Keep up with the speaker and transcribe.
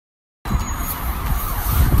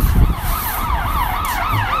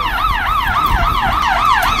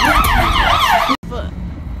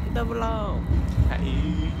the vlog.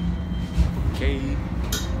 Hey. Okay.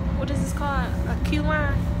 What is this called? A Q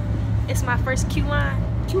line? It's my first Q line.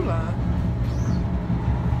 Q line.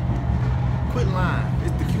 Quit line.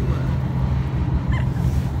 It's the Q line.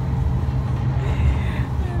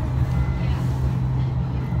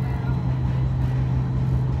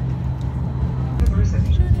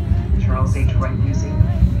 Charles H. Wright Museum,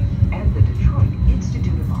 and the Detroit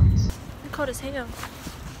Institute of Arts. It's cold as hell.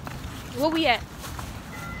 Where we at?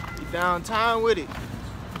 We downtown with it.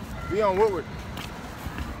 We on Woodward.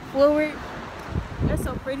 Woodward. That's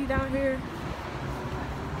so pretty down here.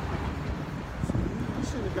 You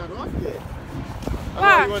shouldn't have got off yet. Why?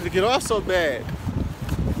 I know you wanted to get off so bad.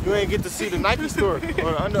 You ain't get to see the Nike store or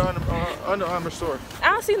the Under Armour store.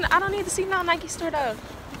 I don't need to see no Nike store though.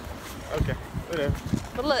 Okay, whatever.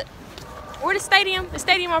 But look, where the stadium? The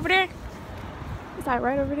stadium over there? It's like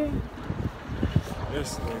right over there.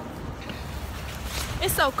 Yes.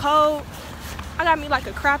 It's so cold. I got me like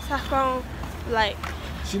a crop top on. Like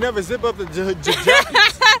She never zip up the jacket.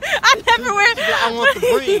 I never wear. I want the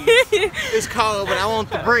breeze. It's cold, but I want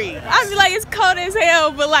the breeze. I be like it's cold as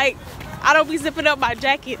hell, but like I don't be zipping up my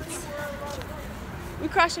jackets. We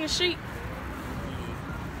crossing the street.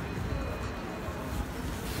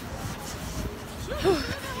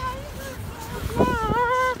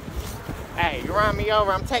 Hey, you run me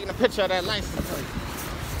over. I'm taking a picture of that license plate.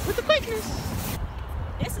 With the quickness.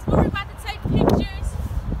 This is where we're about to take pictures,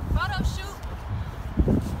 photo shoot.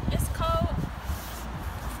 It's cold.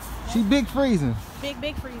 She big freezing.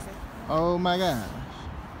 Big freezing. Oh my gosh.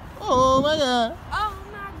 Oh my god. Oh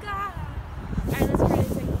my god. Alright, let's try to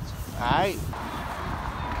take pictures. Alright.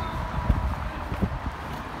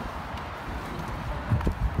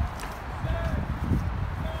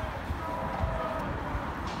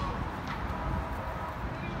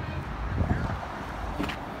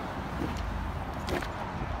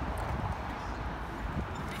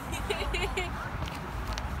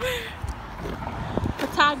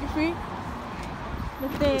 Photography.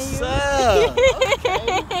 What's up?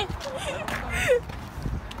 Okay.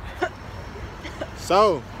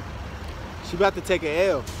 So, she about to take an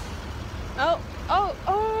L.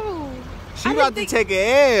 Oh. She about to take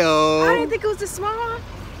an L. I didn't think it was this small.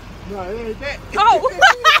 No, it ain't that. Oh,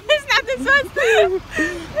 it's not this one.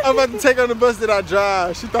 I'm about to take on the bus that I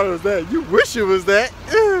drive. She thought it was that. You wish it was that.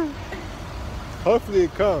 Hopefully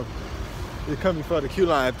it come. It come before the Q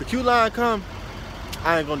line. If the Q line come,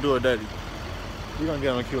 I ain't gonna do it dirty. We're gonna get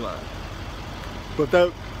on the Q line. But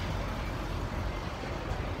that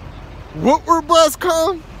Woodward bus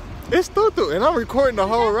come, it's through, and I'm recording the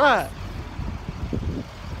whole ride.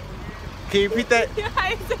 Can you repeat that? Is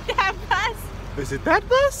it that bus? Is it that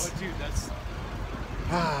bus? Oh, dude, that's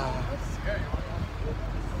scary.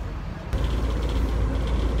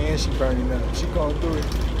 And she burning up. She going through it.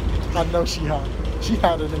 I know she hot. She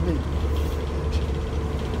hotter than me.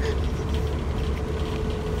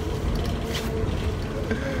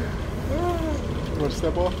 You want to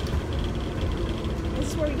step off? This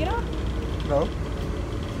is where we get off? No.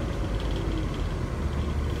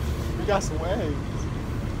 We got some waves.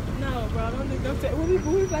 No, bro. Don't say. Where we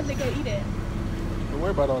about to go eat at? Don't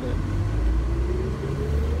worry about all that.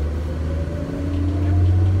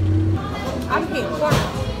 I'm getting cornered.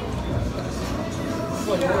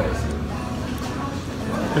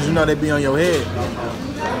 Cause you know they be on your head.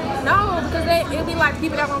 No, because it'll be like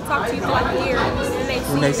people that won't talk to you for like a year. And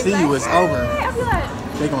When they see you, it's over. Hey, I be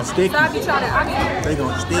like, They gonna stick so I you. be trying They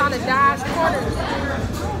gonna stick to you. dodge corners.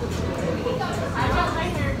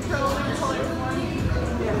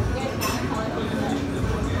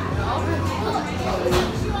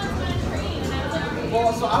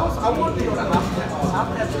 Well, so I wanted to go to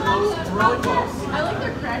Hopkins. Really close. I like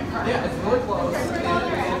their credit card. Yeah, it's really close.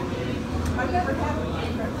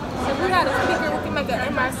 If we had a speaker, we can make an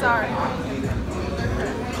MSR.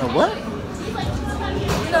 A what?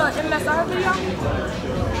 You know an MSR video?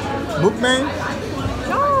 Mukbang?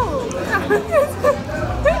 No.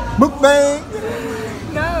 Mukbang?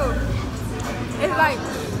 No. It's like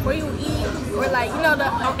where you eat, or like, you know,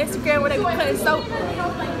 on Instagram where they be putting soap.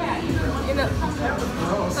 You know,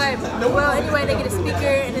 like, well, anyway, they get a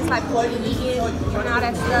speaker and it's like what you eating and all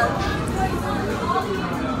that stuff.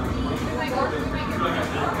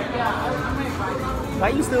 Why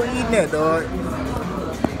you still eating that, dog?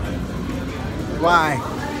 Why?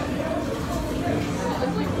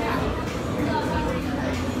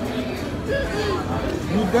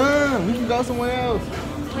 You done. We can go somewhere else.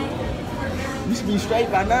 You should be straight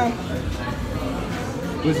by now.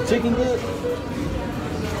 Was the chicken good?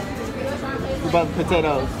 What about the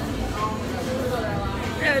potatoes?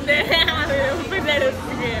 Potatoes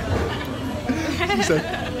again. She said,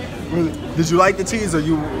 Did you like the cheese or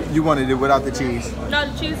you wanted it without the cheese? No,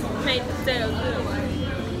 the cheese made the potato good.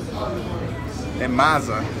 And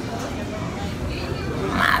maza.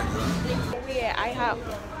 We at IHOP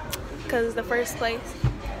because it's the first place.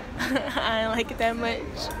 I don't like it that much.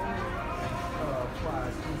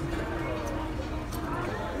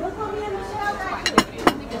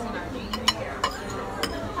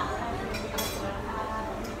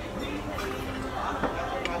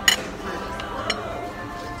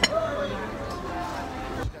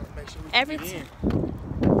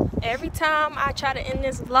 Every time I try to end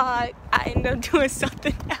this vlog, I end up doing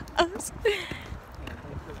something else.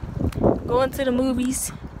 Going to the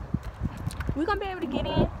movies. We're gonna be able to get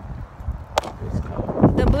in.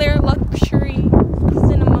 The Blair Luxury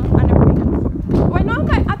Cinema. I never been here before. Wait, no,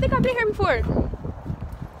 I think I've been here before.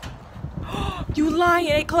 You lying?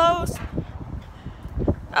 They closed?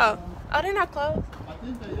 Oh, they're not closed. I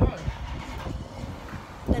think they are.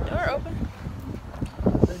 The door open?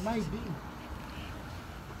 They might be.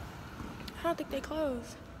 I don't think they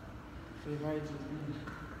closed. They might just be.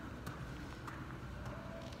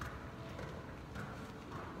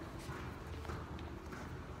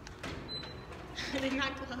 They're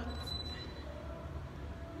not closed.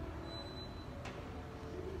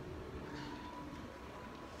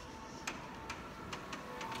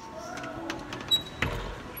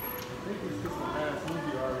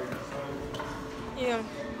 Yeah.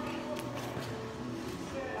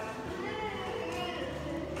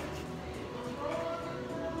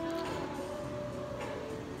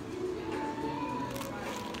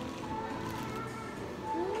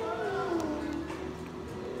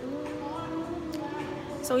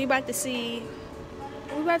 So we about to see.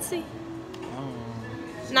 What we about to see?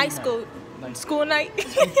 Night school. School night.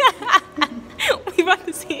 we about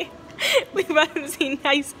to see. We about to see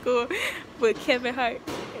Night School with Kevin Hart.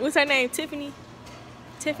 What's her name? Tiffany.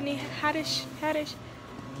 Tiffany Haddish.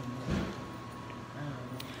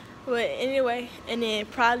 But anyway, and then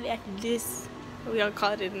probably after this, we gonna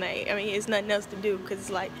call it a night. I mean, it's nothing else to do because it's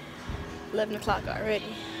like 11 o'clock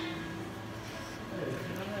already.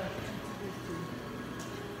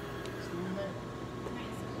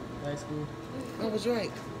 Night school. I was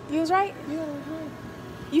right. You was right? Yeah, I was right.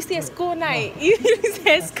 You said school night. You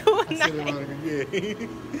said school I said it night. wrong again. Yeah.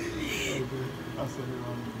 I said it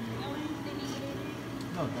wrong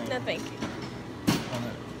again. No, No, thank you.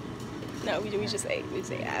 No, we just ate. We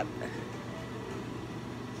just ate app.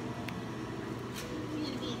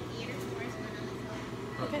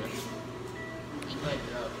 Okay.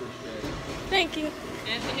 Thank you.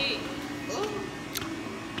 Anthony.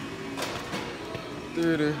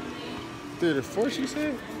 Through the force, you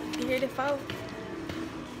said? Here to vote.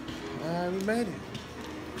 We made it.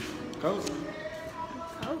 Coach.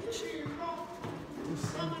 Coach.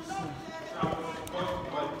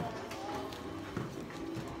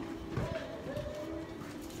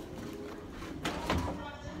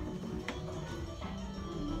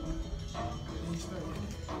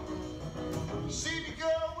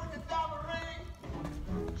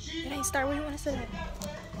 It ain't start where you want to sit at.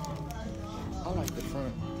 I like the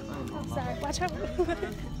front. I'm sorry. Watch out.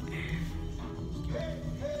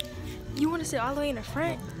 You want to sit all the way in the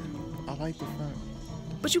front? I like the front.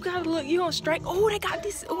 But you gotta look, you on strike. Oh, they got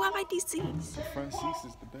this. Oh, I like these seats. The front seats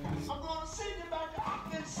is the best. I'm gonna send you back to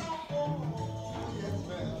Arkansas. Oh, yes,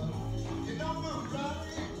 ma'am. You don't do right.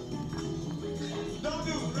 Don't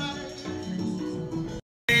do right.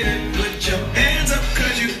 Put your hands up,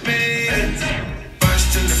 cause you made it.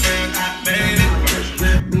 First to the ground, I made it. First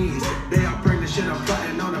left knees. They all bring the shit I'm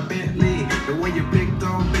plotting on a Bentley. The way you picked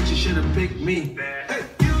on, bitch, you should have picked me. Hey,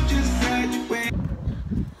 you just graduated.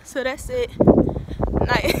 So that's it.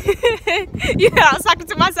 Like, yeah, I was talking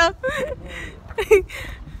to myself.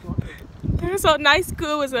 So Night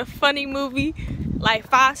School was a funny movie, like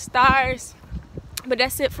 5 stars. But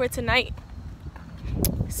that's it for tonight.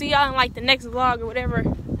 See y'all in like the next vlog or whatever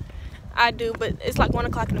I do. But it's like 1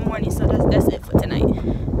 o'clock in the morning, so that's it for tonight.